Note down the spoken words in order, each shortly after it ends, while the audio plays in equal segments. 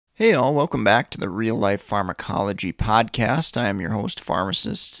Hey all, welcome back to the Real Life Pharmacology Podcast. I am your host,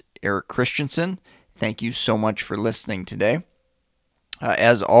 pharmacist Eric Christensen. Thank you so much for listening today.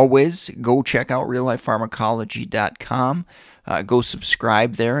 As always, go check out reallifepharmacology.com. Go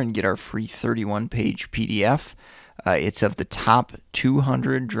subscribe there and get our free 31-page PDF. It's of the top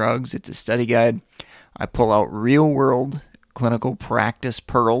 200 drugs. It's a study guide. I pull out real-world clinical practice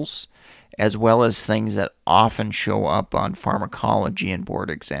pearls, as well as things that often show up on pharmacology and board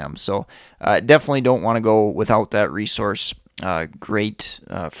exams. So definitely don't want to go without that resource. Great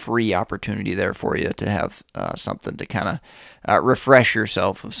free opportunity there for you to have something to kind of refresh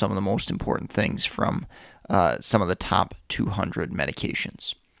yourself of some of the most important things from some of the top 200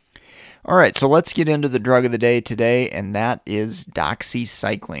 medications. All right, so let's get into the drug of the day today, and that is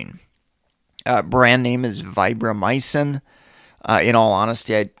Doxycycline. Brand name is Vibramycin. In all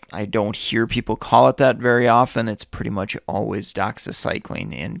honesty, I don't hear people call it that very often. It's pretty much always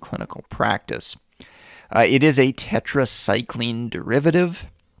doxycycline in clinical practice. It is a tetracycline derivative,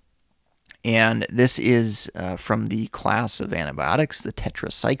 and this is from the class of antibiotics, the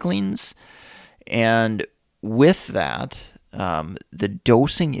tetracyclines. And with that, the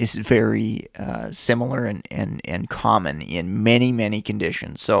dosing is very similar and common in many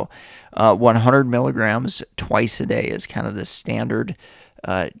conditions. So 100 milligrams twice a day is kind of the standard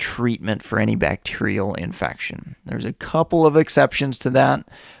treatment for any bacterial infection. There's a couple of exceptions to that,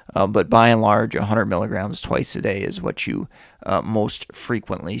 but by and large, 100 milligrams twice a day is what you most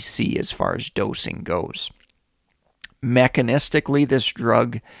frequently see as far as dosing goes. Mechanistically, this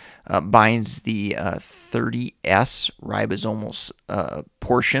drug binds the 30S ribosomal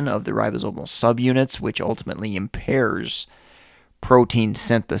portion of the ribosomal subunits, which ultimately impairs protein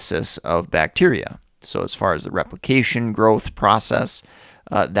synthesis of bacteria. So as far as the replication, growth process,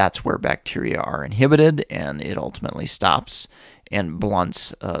 that's where bacteria are inhibited, and it ultimately stops and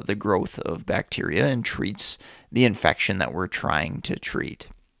blunts the growth of bacteria and treats the infection that we're trying to treat.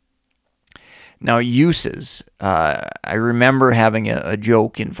 Now, uses. I remember having a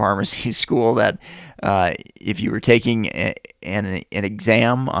joke in pharmacy school that if you were taking an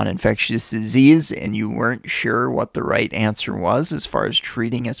exam on infectious disease and you weren't sure what the right answer was as far as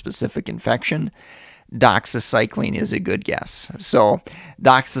treating a specific infection, doxycycline is a good guess. So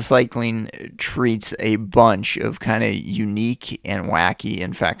doxycycline treats a bunch of kind of unique and wacky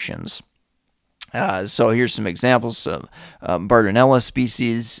infections. So here's some examples of Bartonella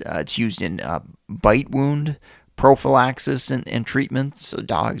species. It's used in bite wound prophylaxis and treatment. So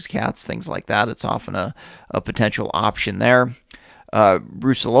dogs, cats, things like that. It's often a potential option there.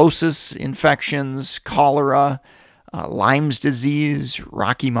 Brucellosis infections, cholera, Lyme's disease,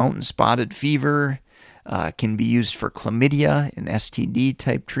 Rocky Mountain spotted fever, can be used for chlamydia and STD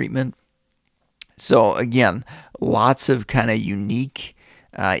type treatment. So again, lots of kind of unique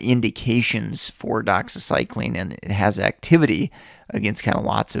indications for doxycycline, and it has activity against kind of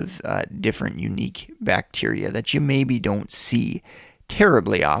lots of different unique bacteria that you maybe don't see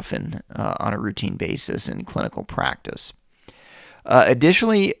terribly often on a routine basis in clinical practice.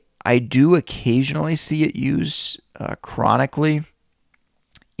 Additionally, I do occasionally see it used chronically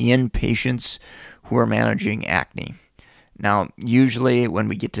in patients who are managing acne. Now, usually when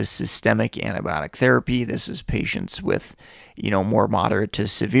we get to systemic antibiotic therapy, this is patients with, more moderate to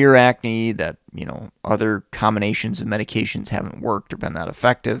severe acne that, other combinations of medications haven't worked or been that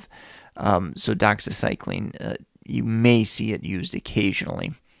effective. So doxycycline, you may see it used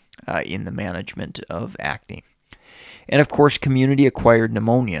occasionally in the management of acne. And of course, community-acquired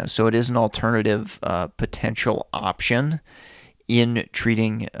pneumonia. So it is an alternative potential option in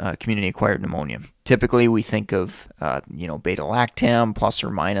treating community-acquired pneumonia. Typically, we think of, beta-lactam plus or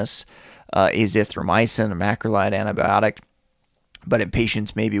minus azithromycin, a macrolide antibiotic. But in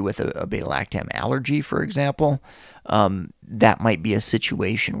patients maybe with a beta-lactam allergy, for example, that might be a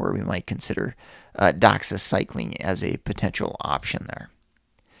situation where we might consider doxycycline as a potential option there.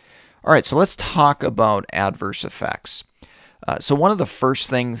 All right, so let's talk about adverse effects. So one of the first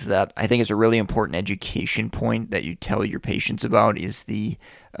things that I think is a really important education point that you tell your patients about is the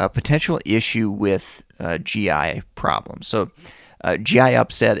potential issue with GI problems. So GI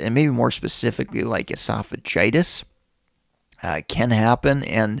upset, and maybe more specifically like esophagitis, can happen,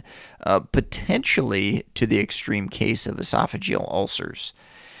 and potentially to the extreme case of esophageal ulcers.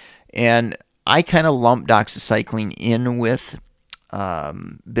 And I kind of lump doxycycline in with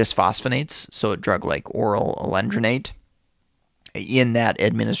bisphosphonates, so a drug like oral alendronate, in that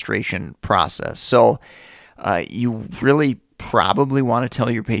administration process. So you really probably want to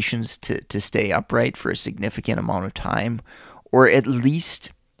tell your patients to stay upright for a significant amount of time, or at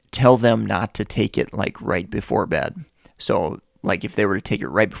least tell them not to take it like right before bed. So like if they were to take it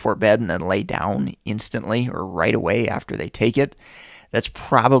right before bed and then lay down instantly or right away after they take it, that's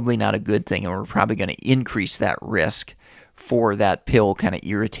probably not a good thing, and we're probably going to increase that risk for that pill kind of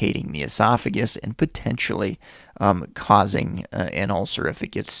irritating the esophagus and potentially causing an ulcer if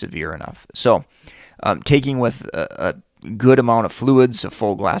it gets severe enough. So taking with a good amount of fluids, a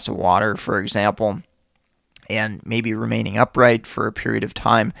full glass of water, for example, and maybe remaining upright for a period of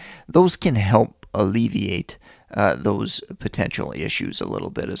time, those can help alleviate those potential issues a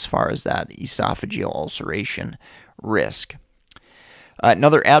little bit as far as that esophageal ulceration risk.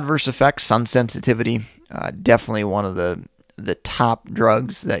 Another adverse effect, sun sensitivity, definitely one of the top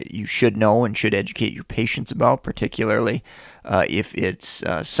drugs that you should know and should educate your patients about, particularly if it's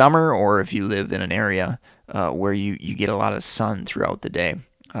summer or if you live in an area where you get a lot of sun throughout the day.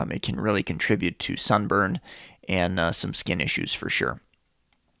 It can really contribute to sunburn and some skin issues for sure.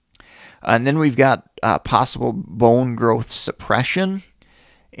 And then we've got possible bone growth suppression,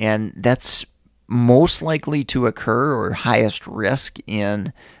 and that's most likely to occur or highest risk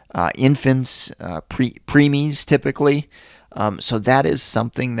in infants, preemies typically. So that is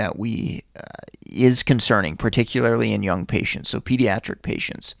something that is concerning, particularly in young patients, so pediatric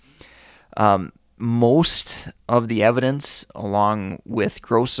patients. Most of the evidence, along with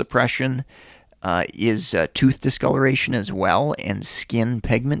growth suppression, is tooth discoloration as well and skin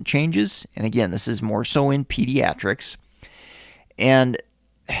pigment changes. And again, this is more so in pediatrics. And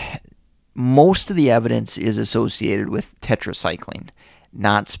most of the evidence is associated with tetracycline,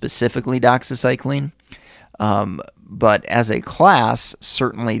 not specifically doxycycline. But as a class,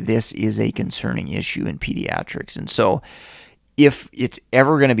 certainly this is a concerning issue in pediatrics. And so if it's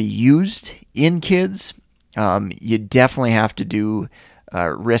ever going to be used in kids, you definitely have to do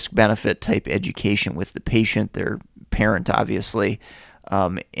risk-benefit type education with the patient, their parent obviously,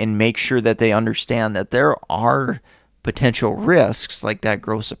 and make sure that they understand that there are potential risks like that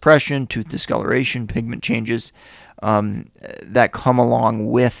growth suppression, tooth discoloration, pigment changes that come along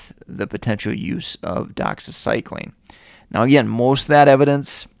with the potential use of doxycycline. Now again, most of that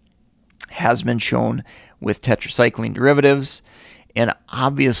evidence has been shown with tetracycline derivatives, and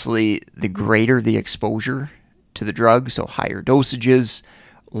obviously the greater the exposure to the drug, so higher dosages,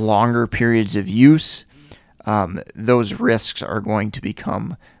 longer periods of use, those risks are going to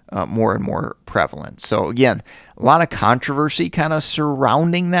become more and more prevalent. So again, a lot of controversy kind of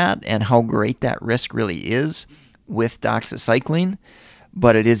surrounding that and how great that risk really is with doxycycline,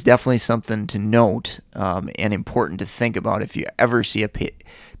 but it is definitely something to note and important to think about if you ever see a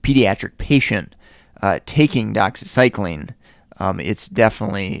pediatric patient taking doxycycline. It's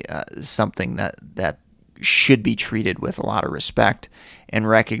definitely something that should be treated with a lot of respect and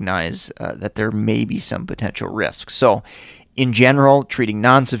recognize that there may be some potential risks. So in general, treating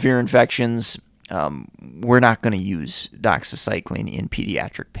non-severe infections, we're not going to use doxycycline in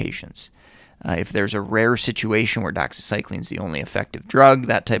pediatric patients. If there's a rare situation where doxycycline is the only effective drug,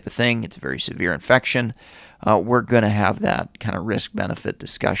 that type of thing, it's a very severe infection, we're going to have that kind of risk-benefit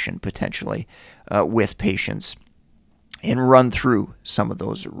discussion potentially with patients and run through some of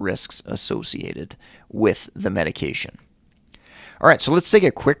those risks associated with the medication. All right, so let's take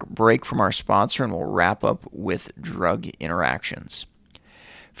a quick break from our sponsor and we'll wrap up with drug interactions.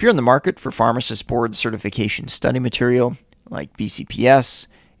 If you're in the market for pharmacist board certification study material like BCPS,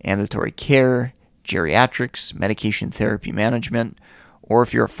 ambulatory care, geriatrics, medication therapy management, or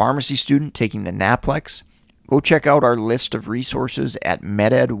if you're a pharmacy student taking the NAPLEX, go check out our list of resources at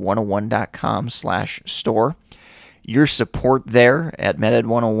meded101.com/store. Your support there at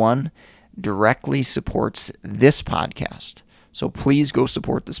MedEd101 directly supports this podcast. So please go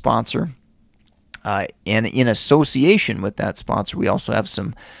support the sponsor. And in association with that sponsor, we also have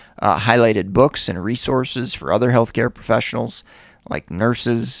some highlighted books and resources for other healthcare professionals like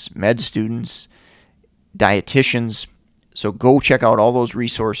nurses, med students, dietitians. So go check out all those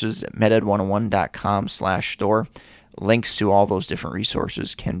resources at meded101.com/store. Links to all those different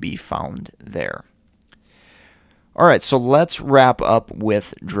resources can be found there. All right, so let's wrap up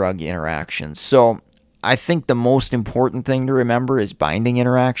with drug interactions. So I think the most important thing to remember is binding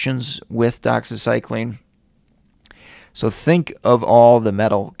interactions with doxycycline. So think of all the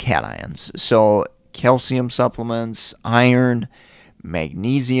metal cations. So calcium supplements, iron,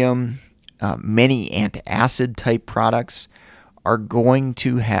 magnesium, many antacid type products are going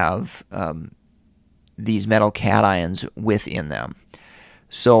to have these metal cations within them.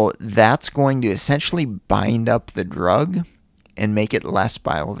 So that's going to essentially bind up the drug and make it less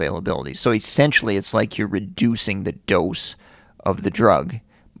bioavailability. So essentially it's like you're reducing the dose of the drug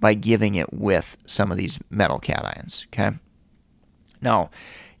by giving it with some of these metal cations, okay? Now,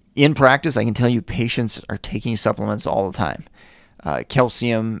 in practice, I can tell you patients are taking supplements all the time.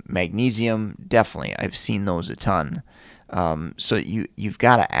 Calcium, magnesium, definitely. I've seen those a ton. So you've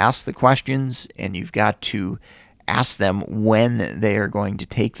got to ask the questions, and you've got to ask them when they are going to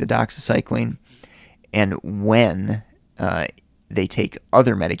take the doxycycline and when they take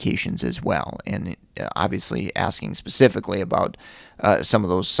other medications as well, and obviously asking specifically about some of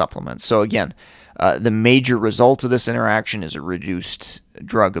those supplements. So again, the major result of this interaction is a reduced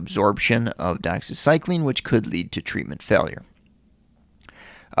drug absorption of doxycycline, which could lead to treatment failure.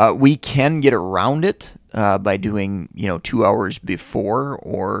 We can get around it by doing 2 hours before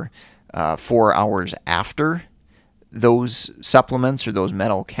or 4 hours after those supplements or those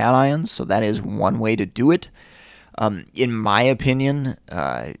metal cations. So that is one way to do it. In my opinion,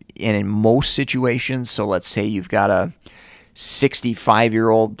 and in most situations, so let's say you've got a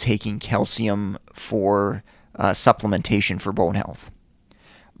 65-year-old taking calcium for supplementation for bone health.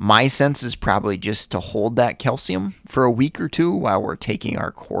 My sense is probably just to hold that calcium for a week or two while we're taking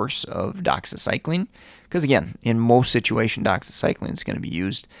our course of doxycycline. Because again, in most situations, doxycycline is going to be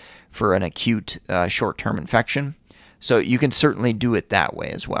used for an acute short-term infection. So you can certainly do it that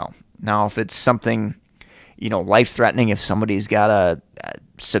way as well. Now, if it's something, life-threatening, if somebody's got a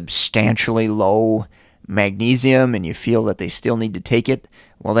substantially low magnesium and you feel that they still need to take it,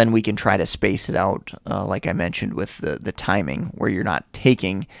 well, then we can try to space it out, like I mentioned, with the timing, where you're not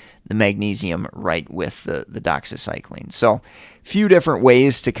taking the magnesium right with the doxycycline. So a few different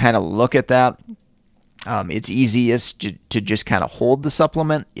ways to kind of look at that. It's easiest to just kind of hold the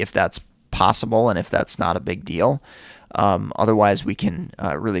supplement if that's possible and if that's not a big deal. Otherwise, we can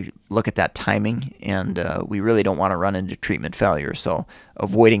really look at that timing, and we really don't want to run into treatment failure. So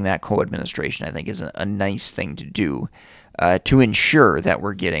avoiding that co-administration, I think, is a nice thing to do to ensure that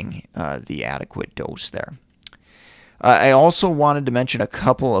we're getting the adequate dose there. I also wanted to mention a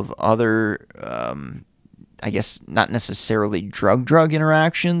couple of other, I guess, not necessarily drug-drug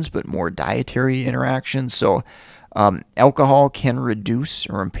interactions, but more dietary interactions. So alcohol can reduce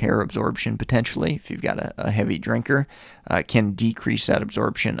or impair absorption potentially if you've got a heavy drinker. Can decrease that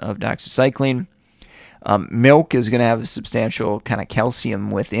absorption of doxycycline. Milk is going to have a substantial kind of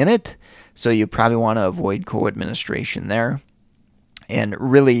calcium within it, so you probably want to avoid co-administration there. And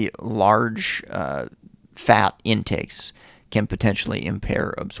really large fat intakes can potentially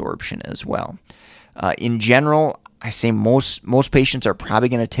impair absorption as well. In general, I say most patients are probably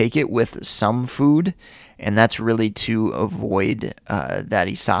going to take it with some food, and that's really to avoid that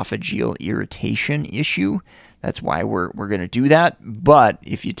esophageal irritation issue. That's why we're going to do that. But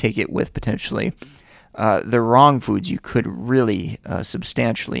if you take it with potentially the wrong foods, you could really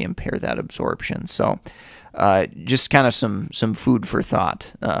substantially impair that absorption. So just kind of some food for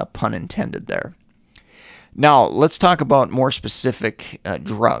thought, pun intended there. Now, let's talk about more specific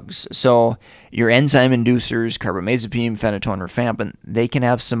drugs. So your enzyme inducers, carbamazepine, phenytoin, rifampin, they can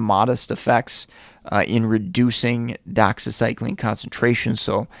have some modest effects in reducing doxycycline concentration.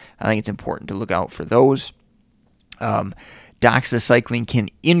 So I think it's important to look out for those. Doxycycline can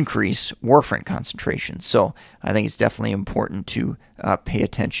increase warfarin concentration. So I think it's definitely important to pay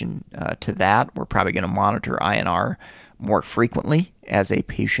attention to that. We're probably going to monitor INR more frequently as a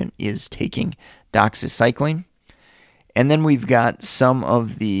patient is taking doxycycline. And then we've got some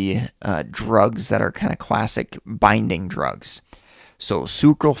of the drugs that are kind of classic binding drugs. So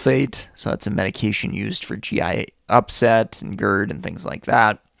sucralfate, so that's a medication used for GI upset and GERD and things like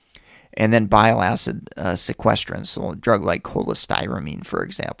that. And then bile acid sequestrants, so a drug like cholestyramine, for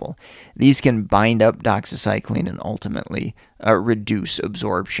example. These can bind up doxycycline and ultimately reduce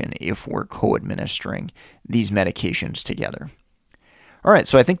absorption if we're co-administering these medications together. All right,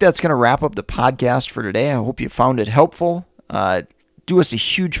 so I think that's going to wrap up the podcast for today. I hope you found it helpful. Do us a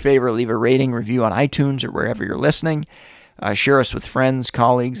huge favor, leave a rating, review on iTunes or wherever you're listening. Share us with friends,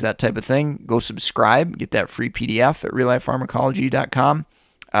 colleagues, that type of thing. Go subscribe, get that free PDF at reallifepharmacology.com.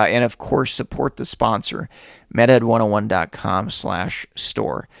 And of course, support the sponsor,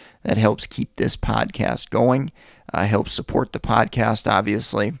 medhead101.com/store. That helps keep this podcast going, helps support the podcast,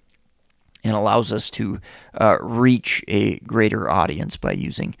 obviously, and allows us to reach a greater audience by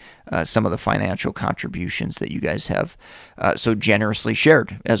using some of the financial contributions that you guys have so generously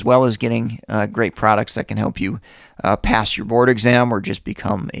shared, as well as getting great products that can help you pass your board exam or just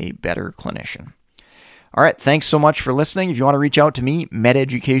become a better clinician. All right, thanks so much for listening. If you want to reach out to me,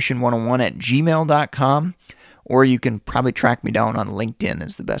 mededucation101@gmail.com, or you can probably track me down on LinkedIn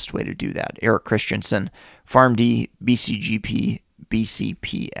is the best way to do that. Eric Christensen, PharmD, BCGP,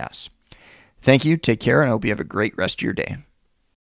 BCPS. Thank you, take care, and I hope you have a great rest of your day.